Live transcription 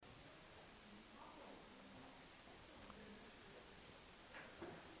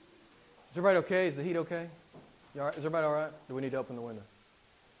Is everybody okay? Is the heat okay? You all right? Is everybody all right? Do we need to open the window?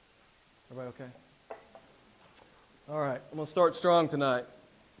 Everybody okay? All right. I'm going to start strong tonight.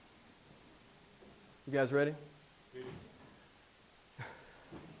 You guys ready?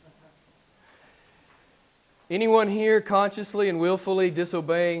 Anyone here consciously and willfully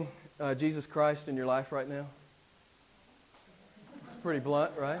disobeying Jesus Christ in your life right now? It's pretty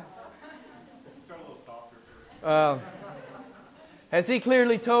blunt, right? Start a little softer. Has He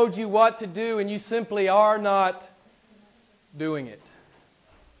clearly told you what to do and you simply are not doing it?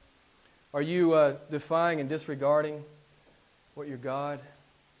 Are you defying and disregarding what your God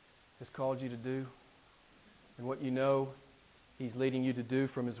has called you to do and what you know He's leading you to do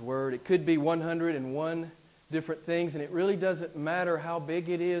from His Word? It could be 101 different things, and it really doesn't matter how big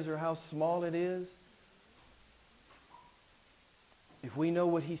it is or how small it is. If we know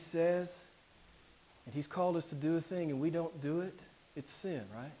what He says and He's called us to do a thing and we don't do it, it's sin,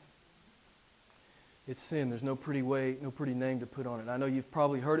 right? It's sin. There's no pretty way, no pretty name to put on it. I know you've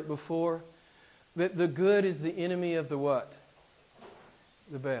probably heard it before, that the good is the enemy of the what?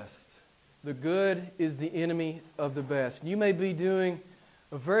 The best. The good is the enemy of the best. You may be doing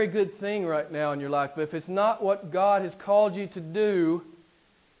a very good thing right now in your life, but if it's not what God has called you to do,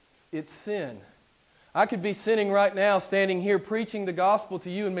 it's sin. I could be sinning right now standing here preaching the gospel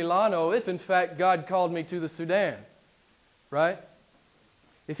to you in Milano if in fact God called me to the Sudan, right?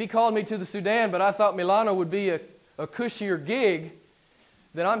 If He called me to the Sudan, but I thought Milano would be a cushier gig,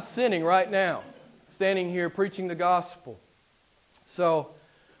 then I'm sinning right now, standing here preaching the gospel. So,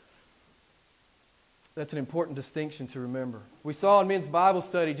 that's an important distinction to remember. We saw in men's Bible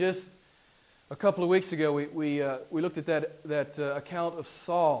study just a couple of weeks ago, we looked at that account of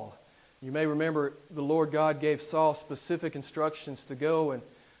Saul. You may remember the Lord God gave Saul specific instructions to go and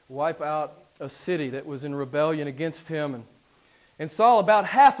wipe out a city that was in rebellion against him. And Saul about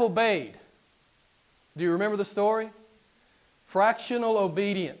half obeyed. Do you remember the story? Fractional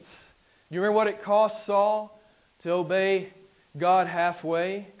obedience. Do you remember what it cost Saul to obey God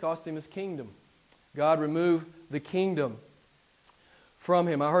halfway? It cost him his kingdom. God removed the kingdom from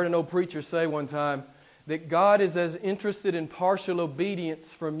him. I heard an old preacher say one time that God is as interested in partial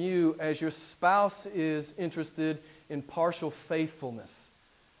obedience from you as your spouse is interested in partial faithfulness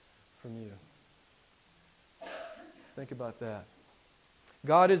from you. Think about that.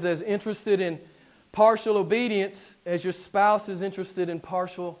 God is as interested in partial obedience as your spouse is interested in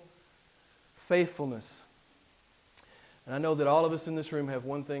partial faithfulness. And I know that all of us in this room have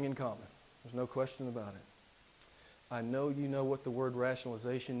one thing in common. There's no question about it. I know you know what the word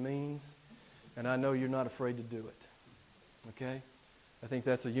rationalization means, and I know you're not afraid to do it. Okay? I think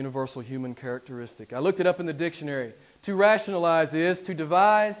that's a universal human characteristic. I looked it up in the dictionary. To rationalize is to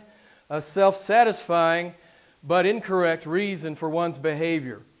devise a self-satisfying but incorrect reason for one's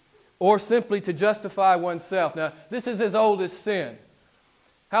behavior, or simply to justify oneself. Now, this is as old as sin.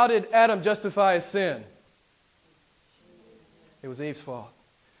 How did Adam justify his sin? It was Eve's fault.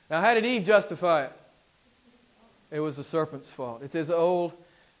 Now, how did Eve justify it? It was the serpent's fault. It's as old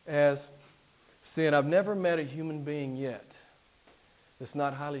as sin. I've never met a human being yet that's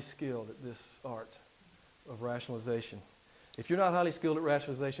not highly skilled at this art of rationalization. If you're not highly skilled at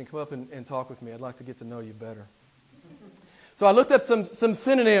rationalization, come up and talk with me. I'd like to get to know you better. So I looked up some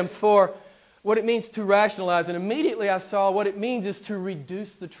synonyms for what it means to rationalize, and immediately I saw what it means is to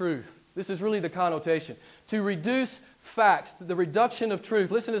reduce the truth. This is really the connotation. To reduce facts, the reduction of truth.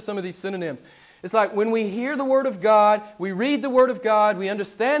 Listen to some of these synonyms. It's like when we hear the Word of God, we read the Word of God, we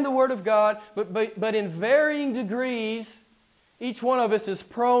understand the Word of God, but in varying degrees, each one of us is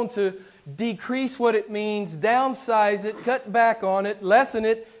prone to decrease what it means, downsize it, cut back on it, lessen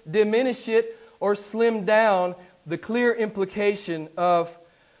it, diminish it, or slim down the clear implication of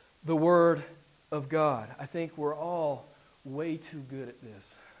the Word of God. I think we're all way too good at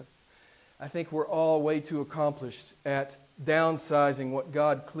this. I think we're all way too accomplished at downsizing what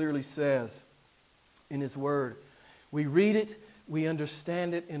God clearly says in His Word. We read it, we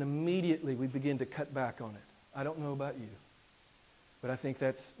understand it, and immediately we begin to cut back on it. I don't know about you, but I think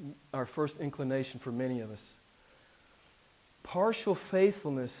that's our first inclination for many of us. Partial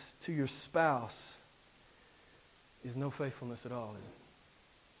faithfulness to your spouse is no faithfulness at all, is it?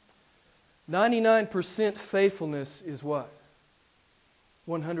 99% faithfulness is what?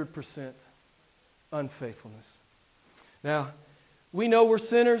 100% unfaithfulness. Now, we know we're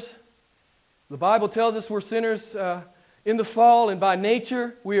sinners. The Bible tells us we're sinners in the fall, and by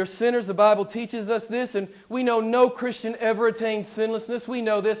nature we are sinners. The Bible teaches us this, and we know no Christian ever attains sinlessness. We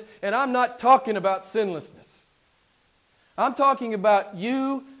know this, and I'm not talking about sinlessness. I'm talking about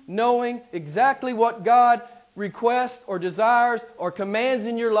you knowing exactly what God requests or desires or commands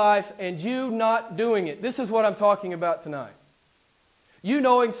in your life and you not doing it. This is what I'm talking about tonight. You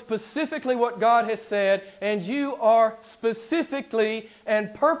knowing specifically what God has said, and you are specifically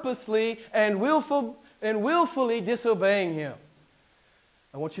and purposely and willfully disobeying Him.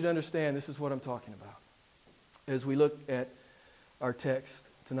 I want you to understand this is what I'm talking about as we look at our text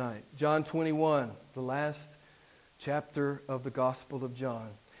tonight. John 21, the last chapter of the Gospel of John.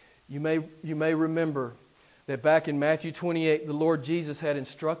 You may remember that back in Matthew 28, the Lord Jesus had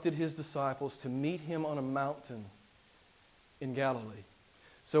instructed His disciples to meet Him on a mountain in Galilee.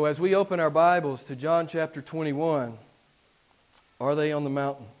 So as we open our Bibles to John chapter 21, are they on the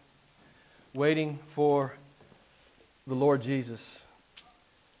mountain waiting for the Lord Jesus?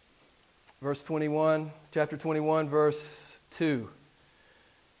 Verse 21, chapter 21, verse 2.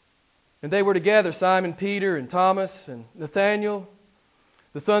 And they were together, Simon, Peter, and Thomas, and Nathanael,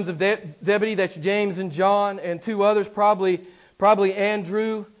 the sons of Zebedee, that's James and John, and two others, probably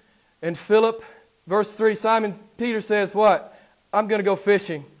Andrew and Philip. Verse 3, Simon Peter says, what? I'm going to go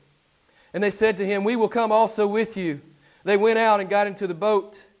fishing. And they said to him, we will come also with you. They went out and got into the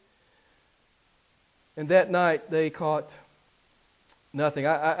boat. And that night they caught nothing.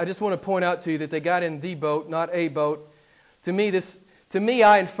 I just want to point out to you that they got in the boat, not a boat. To me,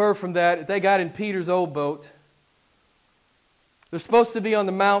 I infer from that they got in Peter's old boat. They're supposed to be on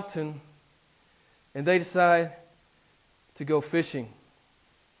the mountain, and they decide to go fishing.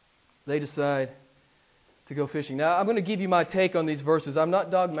 They decide to go fishing. Now, I'm going to give you my take on these verses. I'm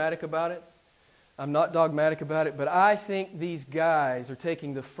not dogmatic about it. But I think these guys are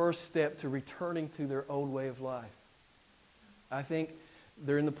taking the first step to returning to their old way of life. I think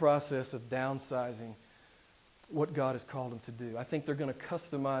they're in the process of downsizing what God has called them to do. I think they're going to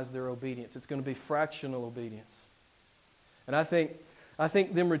customize their obedience. It's going to be fractional obedience. And I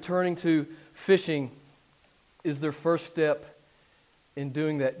think them returning to fishing is their first step in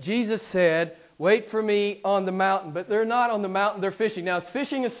doing that. Jesus said, wait for me on the mountain. But they're not on the mountain, they're fishing. Now, is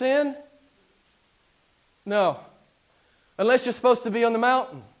fishing a sin? No. Unless you're supposed to be on the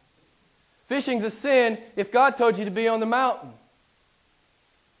mountain. Fishing's a sin if God told you to be on the mountain.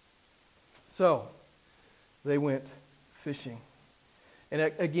 So, they went fishing. And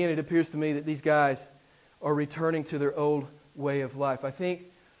again, it appears to me that these guys are returning to their old way of life. I think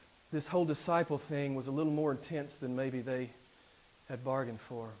this whole disciple thing was a little more intense than maybe they had bargained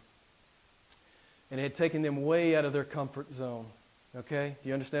for. And it had taken them way out of their comfort zone. Okay? Do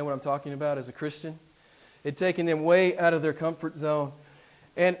you understand what I'm talking about as a Christian? It had taken them way out of their comfort zone.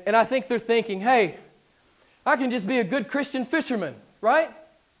 And I think they're thinking, hey, I can just be a good Christian fisherman, right?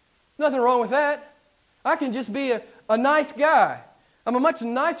 Nothing wrong with that. I can just be a nice guy. I'm a much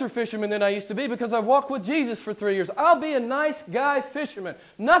nicer fisherman than I used to be because I've walked with Jesus for 3 years. I'll be a nice guy fisherman.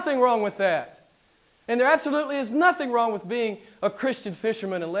 Nothing wrong with that. And there absolutely is nothing wrong with being a Christian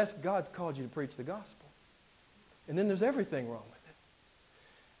fisherman unless God's called you to preach the gospel. And then there's everything wrong with it.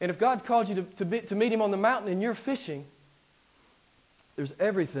 And if God's called you to meet Him on the mountain and you're fishing, there's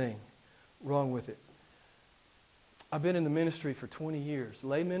everything wrong with it. I've been in the ministry for 20 years,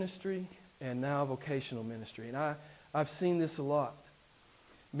 lay ministry and now vocational ministry. And I've seen this a lot.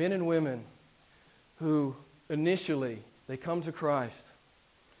 Men and women who initially, they come to Christ.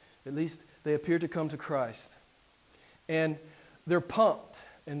 At least they appear to come to Christ. And they're pumped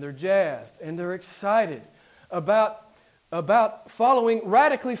and they're jazzed and they're excited about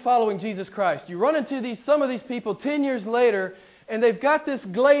radically following Jesus Christ. You run into some of these people 10 years later and they've got this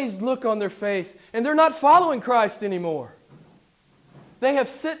glazed look on their face and they're not following Christ anymore. They have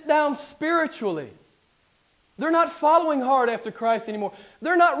sit down spiritually. They're not following hard after Christ anymore.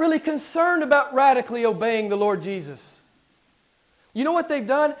 They're not really concerned about radically obeying the Lord Jesus. You know what they've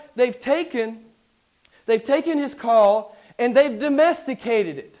done? They've taken His call and they've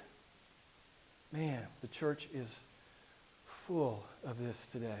domesticated it. Man, the church is full of this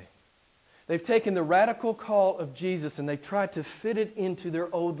today. They've taken the radical call of Jesus and they've tried to fit it into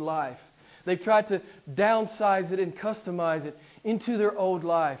their old life. They've tried to downsize it and customize it into their old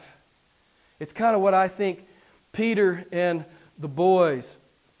life. It's kind of what I think Peter and the boys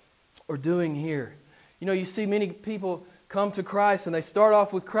are doing here. You know, you see many people come to Christ and they start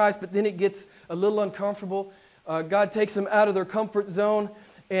off with Christ, but then it gets a little uncomfortable. God takes them out of their comfort zone,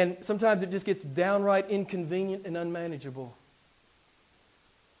 and sometimes it just gets downright inconvenient and unmanageable.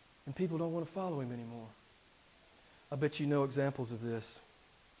 And people don't want to follow Him anymore. I bet you know examples of this.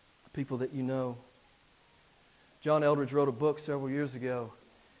 People that you know. John Eldredge wrote a book several years ago,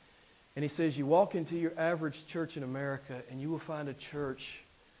 and he says you walk into your average church in America and you will find a church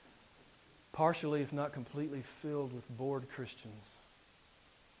partially, if not completely, filled with bored Christians.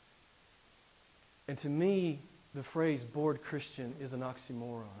 And to me, the phrase bored Christian is an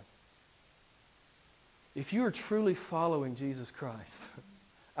oxymoron. If you are truly following Jesus Christ,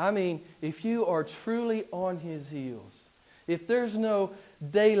 I mean, if you are truly on His heels, if there's no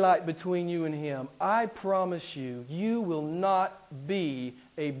daylight between you and Him, I promise you, you will not be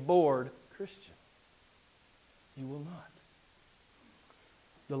a bored Christian. You will not.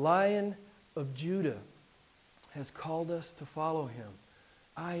 The Lion of Judah has called us to follow Him.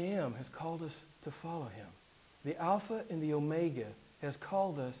 I Am has called us to follow Him. The Alpha and the Omega has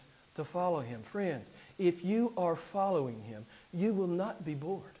called us to follow Him. Friends, if you are following Him, you will not be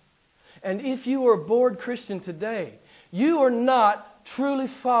bored. And if you are a bored Christian today, you are not truly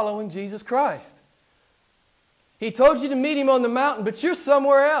following Jesus Christ. He told you to meet Him on the mountain, but you're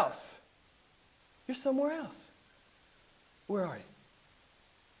somewhere else. You're somewhere else. Where are you?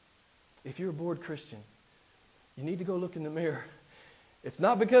 If you're a bored Christian, you need to go look in the mirror. It's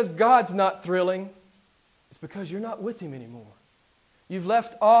not because God's not thrilling. It's because you're not with Him anymore. You've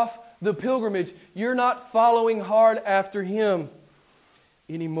left off the pilgrimage. You're not following hard after Him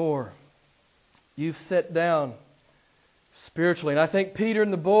anymore. You've set down spiritually. And I think Peter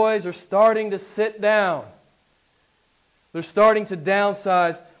and the boys are starting to sit down. They're starting to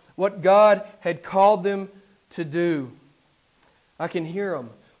downsize what God had called them to do. I can hear them.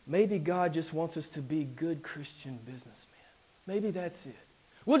 Maybe God just wants us to be good Christian businessmen. Maybe that's it.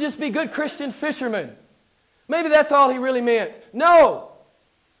 We'll just be good Christian fishermen. Maybe that's all He really meant. No!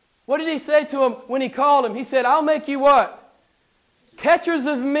 What did He say to them when He called them? He said, I'll make you what? Catchers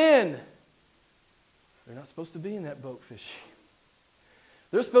of men. They're not supposed to be in that boat fishing.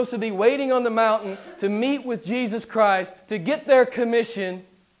 They're supposed to be waiting on the mountain to meet with Jesus Christ, to get their commission,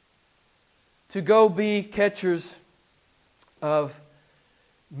 to go be catchers of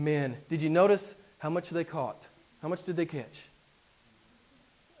men. Did you notice how much they caught? How much did they catch?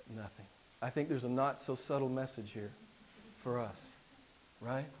 Nothing. I think there's a not so subtle message here for us,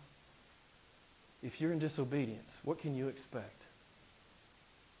 right? If you're in disobedience, what can you expect?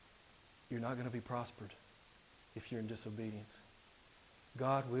 You're not going to be prospered if you're in disobedience.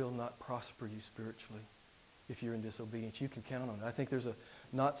 God will not prosper you spiritually if you're in disobedience. You can count on it. I think there's a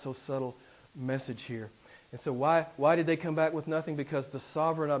not so subtle message here. And so why did they come back with nothing? Because the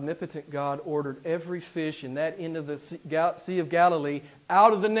sovereign, omnipotent God ordered every fish in that end of the Sea of Galilee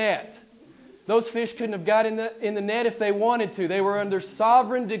out of the net. Those fish couldn't have got in the net if they wanted to. They were under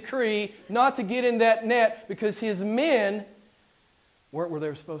sovereign decree not to get in that net because His men weren't where they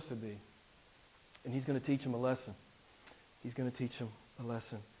were supposed to be. And He's going to teach them a lesson. He's going to teach them a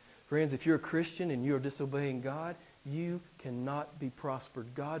lesson. Friends, if you're a Christian and you are disobeying God, you cannot be prospered.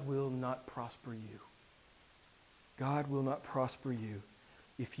 God will not prosper you. God will not prosper you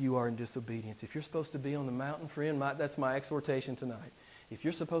if you are in disobedience. If you're supposed to be on the mountain, friend, that's my exhortation tonight. If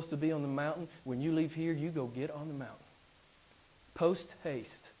you're supposed to be on the mountain, when you leave here, you go get on the mountain. Post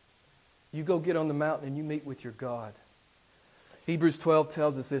haste. You go get on the mountain and you meet with your God. Hebrews 12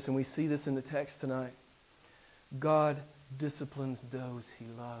 tells us this, and we see this in the text tonight. God disciplines those He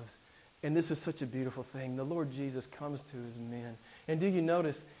loves. And this is such a beautiful thing. The Lord Jesus comes to His men. And do you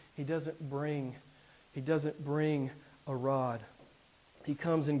notice He doesn't bring a rod. He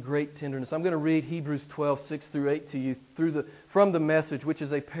comes in great tenderness. I'm going to read Hebrews 12, 6 through 8 to you from the Message, which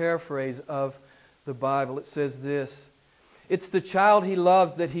is a paraphrase of the Bible. It says this: It's the child He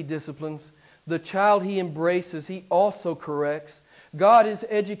loves that He disciplines. The child He embraces, He also corrects. God is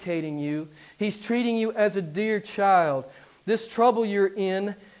educating you. He's treating you as a dear child. This trouble you're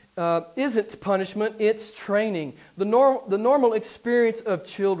in isn't punishment, it's training. The normal experience of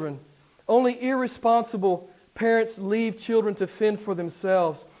children. Only irresponsible parents leave children to fend for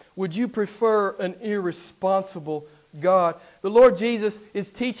themselves. Would you prefer an irresponsible God? The Lord Jesus is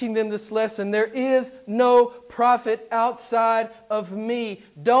teaching them this lesson. There is no prophet outside of me.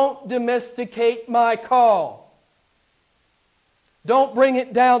 Don't domesticate my call. Don't bring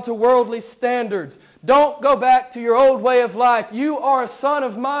it down to worldly standards. Don't go back to your old way of life. You are a son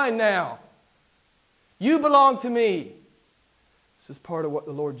of mine now. You belong to me. This is part of what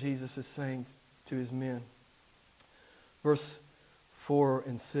the Lord Jesus is saying to His men. Verse 4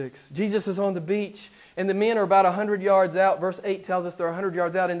 and 6. Jesus is on the beach, and the men are about 100 yards out. Verse 8 tells us they're 100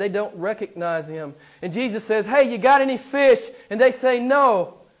 yards out, and they don't recognize Him. And Jesus says, hey, you got any fish? And they say,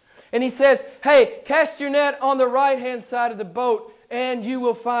 no. And He says, hey, cast your net on the right-hand side of the boat, and you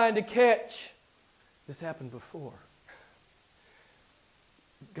will find a catch. This happened before.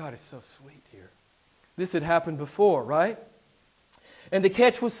 God is so sweet here. This had happened before, right? And the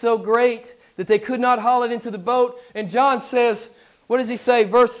catch was so great that they could not haul it into the boat. And John says, what does he say?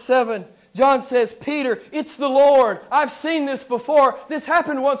 Verse 7. John says, Peter, it's the Lord. I've seen this before. This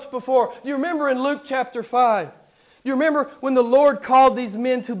happened once before. Do you remember in Luke chapter 5? Do you remember when the Lord called these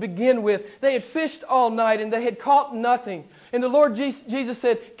men to begin with? They had fished all night and they had caught nothing. And the Lord Jesus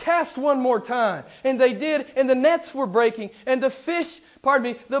said, cast one more time. And they did, and the nets were breaking, and the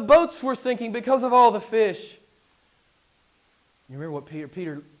boats were sinking because of all the fish. You remember what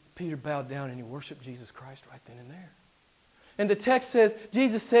Peter bowed down and he worshiped Jesus Christ right then and there. And the text says,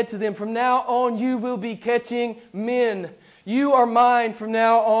 Jesus said to them, from now on you will be catching men. You are mine from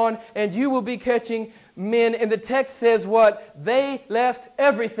now on, and you will be catching men. And the text says what? They left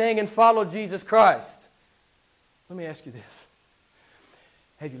everything and followed Jesus Christ. Let me ask you this.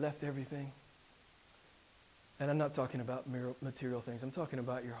 Have you left everything? And I'm not talking about material things. I'm talking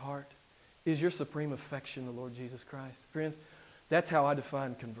about your heart. Is your supreme affection the Lord Jesus Christ? Friends, that's how I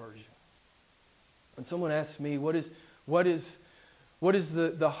define conversion. When someone asks me, what is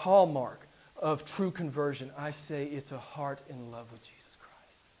the hallmark of true conversion? I say it's a heart in love with Jesus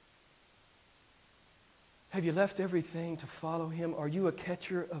Christ. Have you left everything to follow Him? Are you a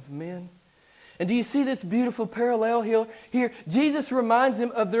catcher of men? And do you see this beautiful parallel here? Jesus reminds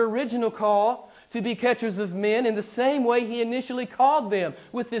them of their original call to be catchers of men in the same way He initially called them,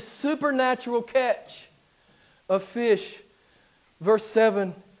 with this supernatural catch of fish. Verse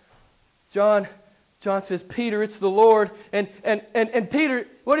 7, John says, Peter, it's the Lord. And Peter,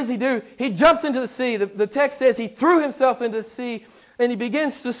 what does he do? He jumps into the sea. The text says he threw himself into the sea and he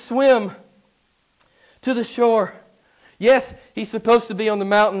begins to swim to the shore. Yes, he's supposed to be on the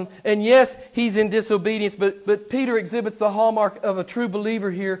mountain, and yes, he's in disobedience, but Peter exhibits the hallmark of a true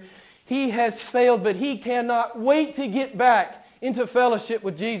believer here. He has failed, but he cannot wait to get back into fellowship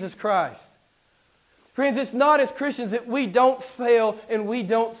with Jesus Christ. Friends, it's not as Christians that we don't fail and we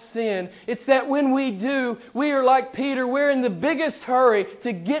don't sin. It's that when we do, we are like Peter. We're in the biggest hurry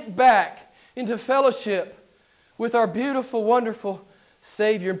to get back into fellowship with our beautiful, wonderful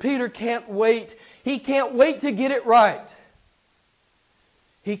Savior. And Peter can't wait. He can't wait to get it right.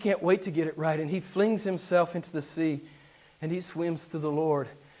 He can't wait to get it right. And he flings himself into the sea and he swims to the Lord.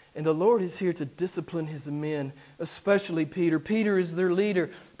 And the Lord is here to discipline His men, especially Peter. Peter is their leader.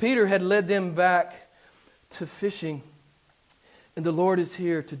 Peter had led them back to fishing. And the Lord is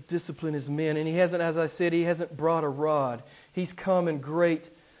here to discipline His men. And He hasn't, as I said, He hasn't brought a rod. He's come in great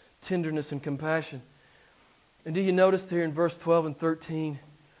tenderness and compassion. And do you notice here in verse 12 and 13?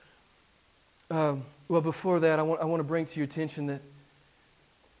 Well, before that, I want to bring to your attention that,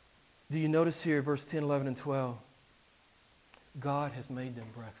 do you notice here, verse 10, 11, and 12? God has made them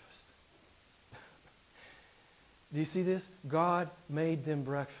breakfast. Do you see this? God made them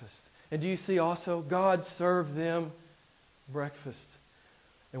breakfast. And do you see also, God served them breakfast.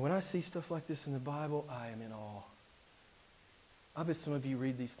 And when I see stuff like this in the Bible, I am in awe. I bet some of you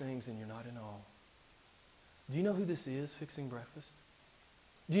read these things and you're not in awe. Do you know who this is, fixing breakfast?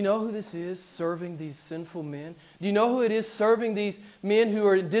 Do you know who this is, serving these sinful men? Do you know who it is, serving these men who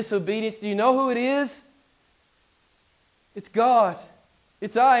are in disobedience? Do you know who it is? It's God.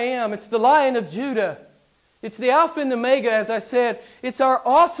 It's I Am. It's the Lion of Judah. It's the Alpha and the Omega, as I said. It's our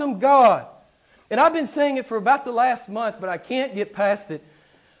awesome God. And I've been saying it for about the last month, but I can't get past it.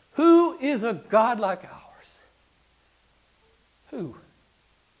 Who is a God like ours? Who?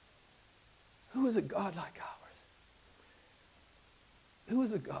 Who is a God like ours? Who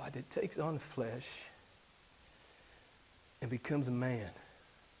is a God that takes on flesh and becomes a man?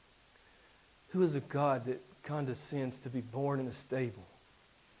 Who is a God that condescends to be born in a stable?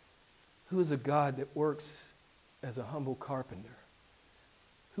 Who is a God that works as a humble carpenter?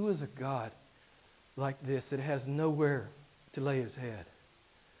 Who is a God like this that has nowhere to lay His head?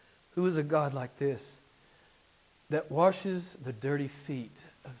 Who is a God like this that washes the dirty feet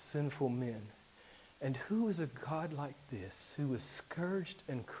of sinful men? And who is a God like this who was scourged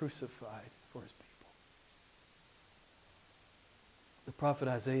and crucified for His people? The prophet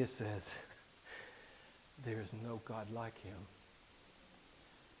Isaiah says, there is no God like Him.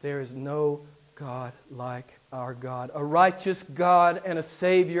 There is no God like our God. A righteous God and a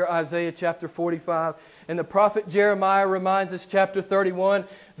Savior, Isaiah chapter 45. And the prophet Jeremiah reminds us, chapter 31,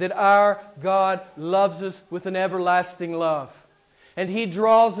 that our God loves us with an everlasting love. And He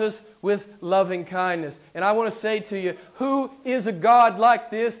draws us with loving kindness. And I want to say to you, who is a God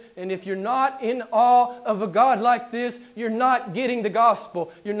like this? And if you're not in awe of a God like this, you're not getting the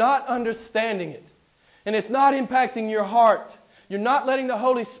gospel. You're not understanding it. And it's not impacting your heart. You're not letting the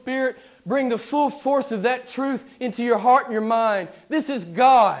Holy Spirit bring the full force of that truth into your heart and your mind. This is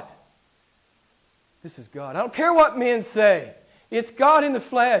God. This is God. I don't care what men say. It's God in the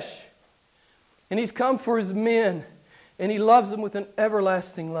flesh. And He's come for His men. And He loves them with an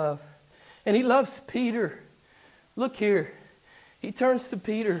everlasting love. And He loves Peter. Look here. He turns to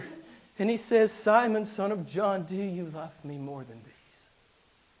Peter And he says, Simon, son of John, do you love me more than these?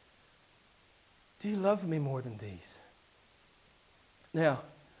 Do you love me more than these? Now,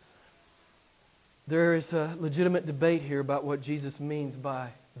 there is a legitimate debate here about what Jesus means by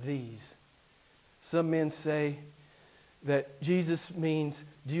these. Some men say that Jesus means,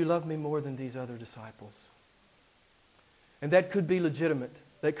 do you love me more than these other disciples? And that could be legitimate.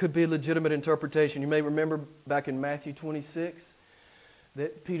 That could be a legitimate interpretation. You may remember back in Matthew 26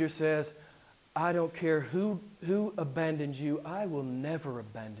 that Peter says, I don't care who abandons you, I will never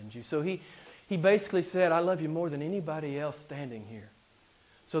abandon you. So he basically said, I love you more than anybody else standing here.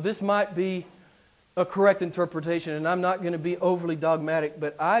 So this might be a correct interpretation, and I'm not going to be overly dogmatic,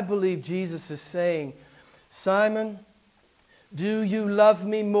 but I believe Jesus is saying, Simon, do you love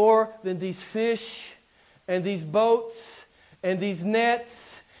me more than these fish and these boats and these nets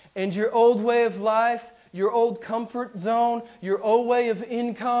and your old way of life, your old comfort zone, your old way of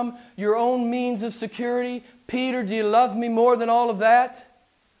income, your own means of security? Peter, do you love me more than all of that?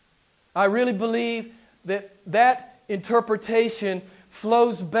 I really believe that that interpretation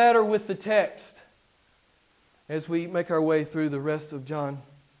flows better with the text. As we make our way through the rest of John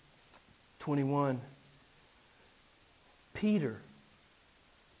 21, Peter,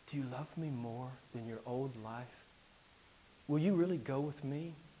 do you love me more than your old life? Will you really go with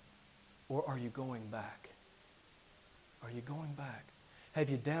me? Or are you going back? Are you going back? Have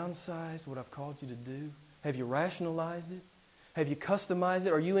you downsized what I've called you to do? Have you rationalized it? Have you customized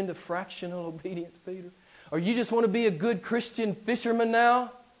it? Are you into fractional obedience, Peter? Or you just want to be a good Christian fisherman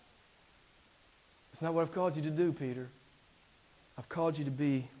now? It's not what I've called you to do, Peter. I've called you to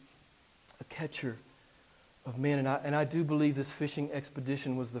be a catcher of men. And I do believe this fishing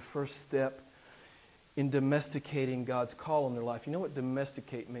expedition was the first step in domesticating God's call on their life. You know what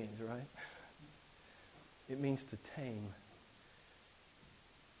domesticate means, right? It means to tame.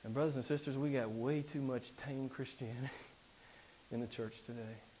 And brothers and sisters, we got way too much tame Christianity in the church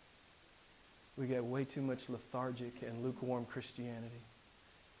today. We got way too much lethargic and lukewarm Christianity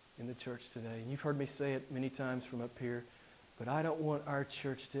in the church today. And you've heard me say it many times from up here, but I don't want our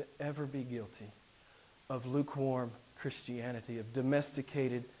church to ever be guilty of lukewarm Christianity, of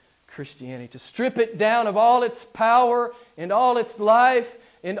domesticated Christianity, to strip it down of all its power and all its life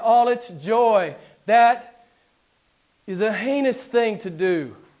and all its joy. That is a heinous thing to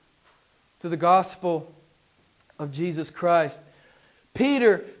do to the gospel of Jesus Christ.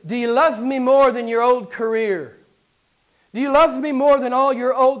 Peter, do you love me more than your old career? Do you love me more than all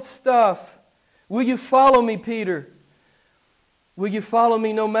your old stuff? Will you follow me, Peter? Will you follow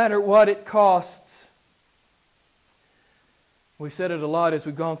me no matter what it costs? We've said it a lot as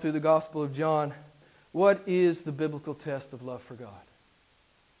we've gone through the Gospel of John. What is the biblical test of love for God?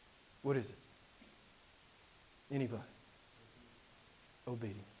 What is it? Anybody?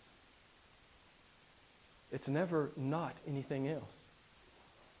 Obedience. It's never not anything else.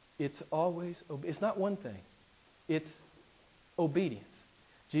 It's always, it's not one thing. It's obedience.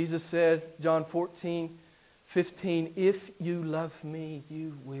 Jesus said, John 14:15, if you love me,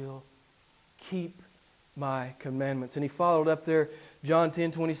 you will keep my commandments. And he followed up there, John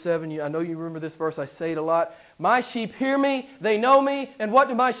 10:27. I know you remember this verse. I say it a lot. My sheep hear me, they know me, and what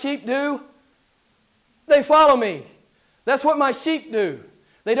do my sheep do? They follow me. That's what my sheep do.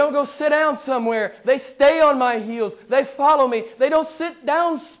 They don't go sit down somewhere. They stay on my heels. They follow me. They don't sit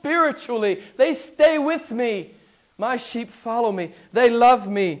down spiritually. They stay with me. My sheep follow me. They love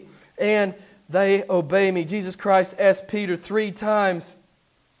me and they obey me. Jesus Christ asked Peter 3 times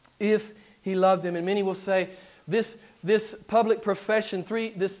if he loved him. And many will say this public profession,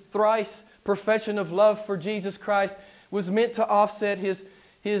 this thrice profession of love for Jesus Christ was meant to offset his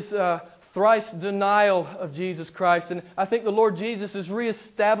thrice denial of Jesus Christ. And I think the Lord Jesus is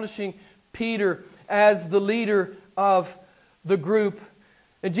reestablishing Peter as the leader of the group.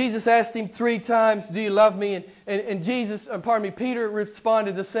 And Jesus asked him 3 times, do you love me? And Peter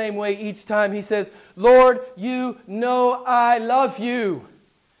responded the same way each time. He says, Lord, you know I love you.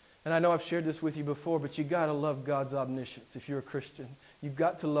 And I know I've shared this with you before, but you got to love God's omniscience if you're a Christian. You've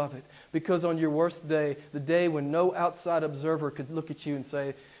got to love it. Because on your worst day, the day when no outside observer could look at you and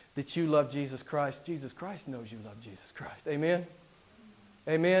say that you love Jesus Christ knows you love Jesus Christ. Amen?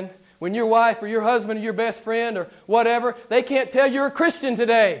 Amen? When your wife or your husband or your best friend or whatever, they can't tell you're a Christian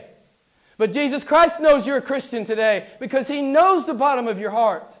today. But Jesus Christ knows you're a Christian today because He knows the bottom of your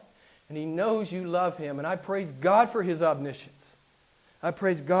heart. And He knows you love Him. And I praise God for His omniscience. I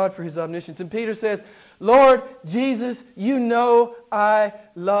praise God for His omniscience. And Peter says, Lord Jesus, you know I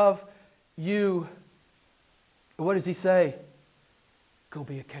love you. What does he say? Go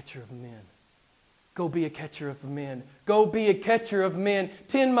be a catcher of men. Go be a catcher of men. Go be a catcher of men.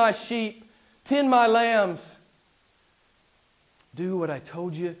 Tend my sheep. Tend my lambs. Do what I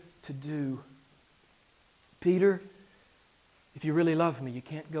told you to do. Peter, if you really love me, you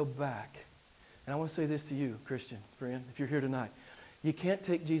can't go back. And I want to say this to you, Christian friend, if you're here tonight. You can't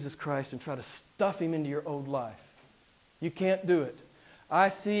take Jesus Christ and try to stuff Him into your old life. You can't do it. I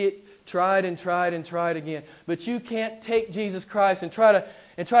see it tried and tried and tried again. But you can't take Jesus Christ and try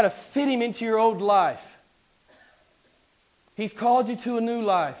to fit Him into your old life. He's called you to a new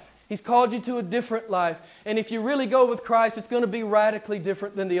life. He's called you to a different life. And if you really go with Christ, it's going to be radically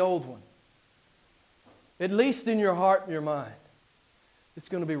different than the old one. At least in your heart and your mind. It's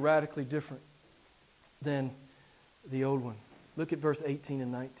going to be radically different than the old one. Look at verse 18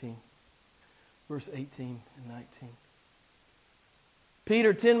 and 19. Verse 18 and 19.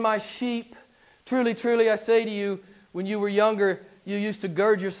 Peter, tend my sheep. Truly, truly, I say to you, when you were younger, you used to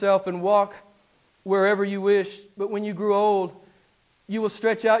gird yourself and walk wherever you wished. But when you grew old, you will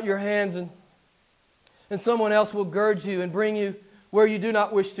stretch out your hands and someone else will gird you and bring you where you do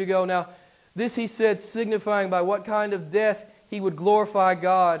not wish to go. Now, this he said, signifying by what kind of death he would glorify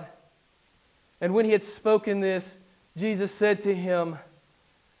God. And when he had spoken this, Jesus said to him,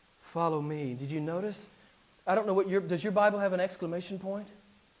 follow me. Did you notice? I don't know does your Bible have an exclamation point?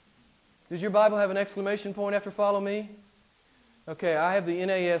 Does your Bible have an exclamation point after follow me? Okay, I have the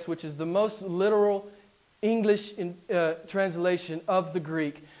NAS, which is the most literal English translation of the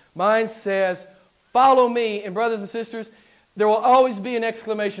Greek. Mine says, follow me. And brothers and sisters, there will always be an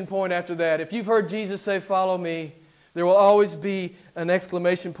exclamation point after that. If you've heard Jesus say, follow me, there will always be an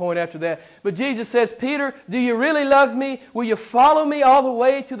exclamation point after that. But Jesus says, Peter, do you really love me? Will you follow me all the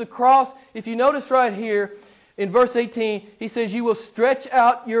way to the cross? If you notice right here, in verse 18, he says, you will stretch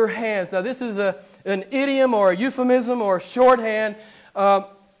out your hands. Now this is an idiom or a euphemism or a shorthand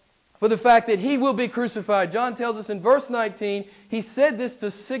for the fact that He will be crucified. John tells us in verse 19, he said this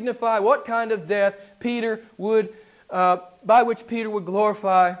to signify what kind of death Peter would by which Peter would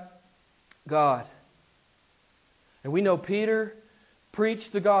glorify God. And we know Peter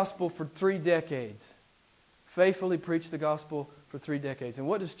preached the gospel for 3 decades. Faithfully preached the gospel for 3 decades. And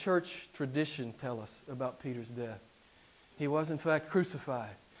what does church tradition tell us about Peter's death? He was in fact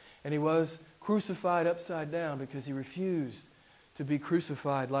crucified. And he was crucified upside down because he refused to be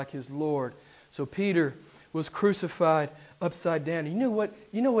crucified like his Lord. So Peter was crucified upside down. You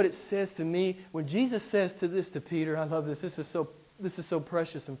know what it says to me when Jesus says to Peter, I love this. This is so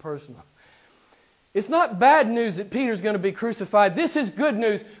precious and personal. It's not bad news that Peter's going to be crucified. This is good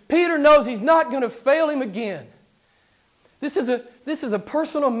news. Peter knows he's not going to fail him again. This is a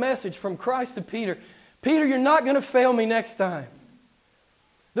personal message from Christ to Peter. Peter, you're not going to fail me next time.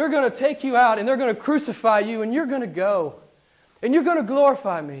 They're going to take you out and they're going to crucify you and you're going to go. And you're going to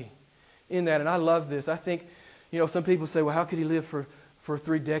glorify me in that. And I love this. I think, some people say, well, how could he live for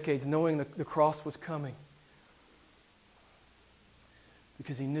 3 decades knowing the cross was coming?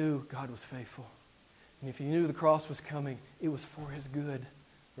 Because he knew God was faithful. And if he knew the cross was coming, it was for his good,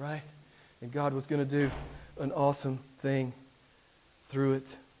 right? And God was going to do an awesome thing through it.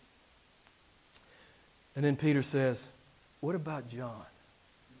 And then Peter says, what about John?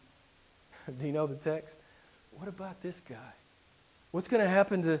 Do you know the text? What about this guy? What's going to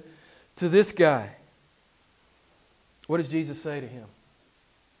happen to this guy? What does Jesus say to him?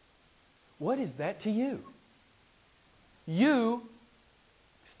 What is that to you? You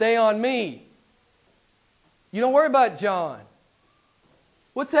stay on me. You don't worry about John.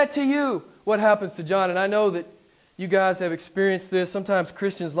 What's that to you? What happens to John? And I know that you guys have experienced this. Sometimes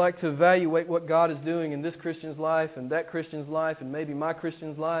Christians like to evaluate what God is doing in this Christian's life and that Christian's life and maybe my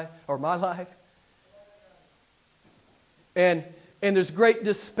Christian's life or my life. And there's great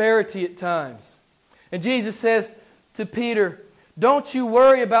disparity at times. And Jesus says to Peter, don't you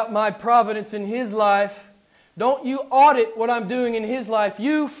worry about my providence in his life. Don't you audit what I'm doing in his life.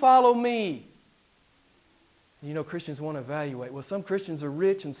 You follow me. Christians want to evaluate. Well, some Christians are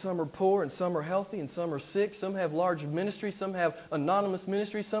rich and some are poor and some are healthy and some are sick. Some have large ministry. Some have anonymous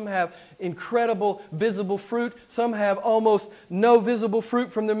ministry. Some have incredible visible fruit. Some have almost no visible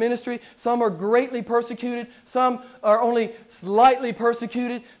fruit from their ministry. Some are greatly persecuted. Some are only slightly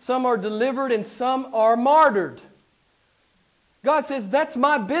persecuted. Some are delivered and some are martyred. God says, that's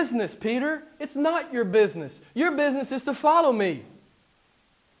my business, Peter. It's not your business. Your business is to follow me.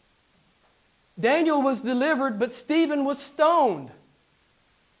 Daniel was delivered, but Stephen was stoned.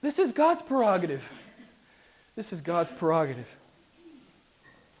 This is God's prerogative. This is God's prerogative.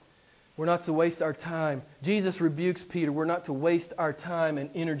 We're not to waste our time. Jesus rebukes Peter. We're not to waste our time and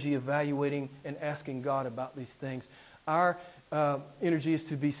energy evaluating and asking God about these things. Our energy is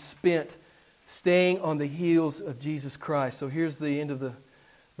to be spent staying on the heels of Jesus Christ. So here's the end of the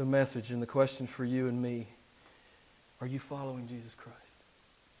message and the question for you and me. Are you following Jesus Christ?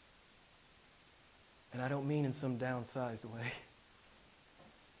 And I don't mean in some downsized way.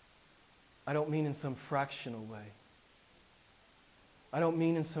 I don't mean in some fractional way. I don't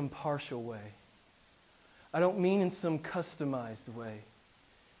mean in some partial way. I don't mean in some customized way.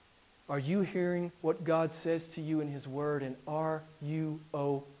 Are you hearing what God says to you in His Word, and are you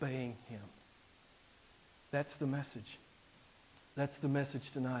obeying Him? That's the message. That's the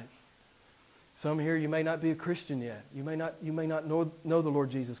message tonight. Some here, you may not be a Christian yet. You may not know the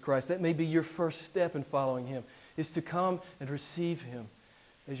Lord Jesus Christ. That may be your first step in following Him, is to come and receive Him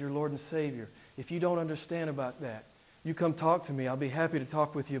as your Lord and Savior. If you don't understand about that, you come talk to me. I'll be happy to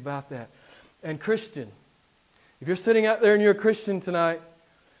talk with you about that. And Christian, if you're sitting out there and you're a Christian tonight,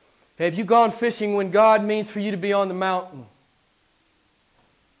 have you gone fishing when God means for you to be on the mountain?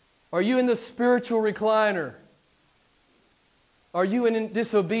 Are you in the spiritual recliner? Are you in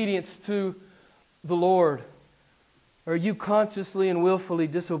disobedience to the Lord? Are you consciously and willfully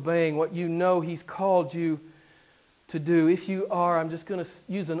disobeying what you know He's called you to do? If you are, I'm just going to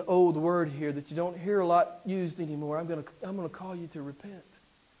use an old word here that you don't hear a lot used anymore. I'm going to call you to repent.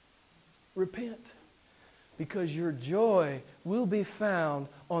 Repent. Because your joy will be found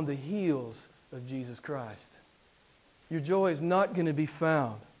on the heels of Jesus Christ. Your joy is not going to be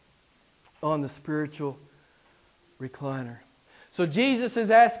found on the spiritual recliner. So Jesus is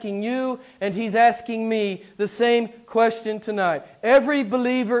asking you and He's asking me the same question tonight. Every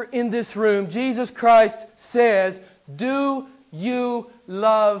believer in this room, Jesus Christ says, do you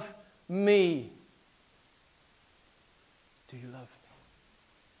love me? Do you love me?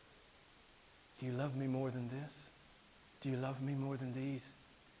 Do you love me more than this? Do you love me more than these?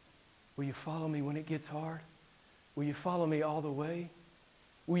 Will you follow me when it gets hard? Will you follow me all the way?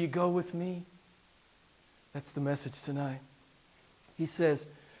 Will you go with me? That's the message tonight. He says,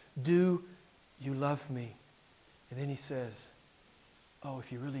 do you love me? And then He says, oh,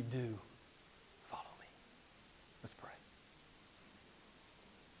 if you really do, follow me. Let's pray.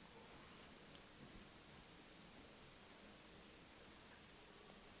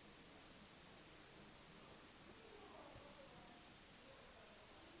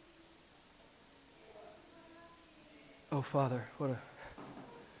 Oh, Father, what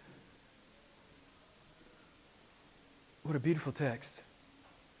a beautiful text.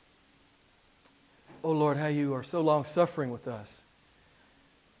 Oh, Lord, how You are so long-suffering with us.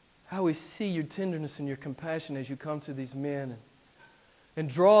 How we see Your tenderness and Your compassion as You come to these men and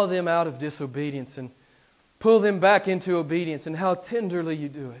draw them out of disobedience and pull them back into obedience, and how tenderly You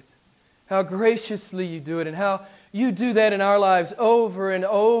do it. How graciously You do it, and how You do that in our lives over and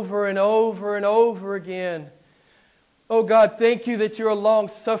over and over and over again. Oh God, thank You that You're a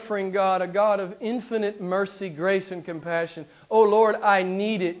long-suffering God, a God of infinite mercy, grace, and compassion. Oh Lord, I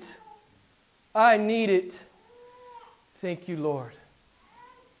need it. I need it. Thank You, Lord.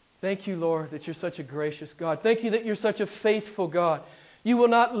 Thank You, Lord, that You're such a gracious God. Thank You that You're such a faithful God. You will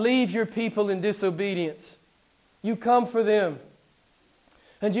not leave Your people in disobedience. You come for them.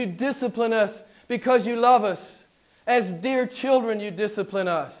 And You discipline us because You love us. As dear children, You discipline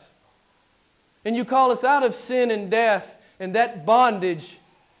us. And You call us out of sin and death and that bondage.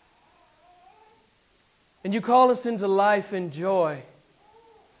 And You call us into life and joy.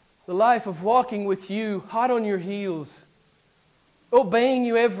 The life of walking with You, hot on Your heels. Obeying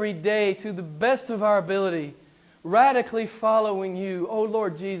You every day to the best of our ability. Radically following You. Oh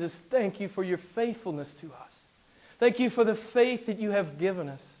Lord Jesus, thank You for Your faithfulness to us. Thank You for the faith that You have given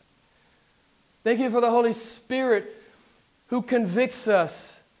us. Thank You for the Holy Spirit who convicts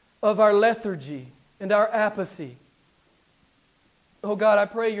us of our lethargy and our apathy. Oh God, I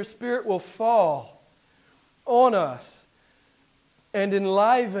pray Your Spirit will fall on us and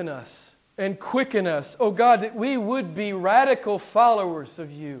enliven us and quicken us. Oh God, that we would be radical followers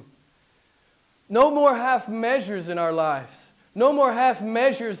of You. No more half measures in our lives. No more half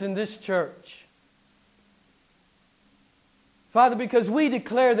measures in this church. Father, because we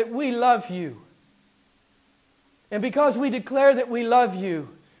declare that we love You. And because we declare that we love You,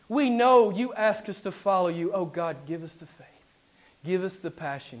 we know You ask us to follow You. Oh God, give us the faith. Give us the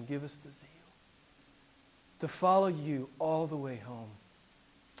passion. Give us the zeal. To follow You all the way home.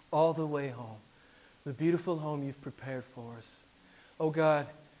 All the way home. The beautiful home You've prepared for us. Oh God,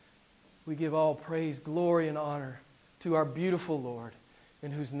 we give all praise, glory, and honor to our beautiful Lord,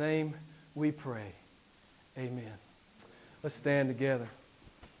 in whose name we pray. Amen. Let's stand together.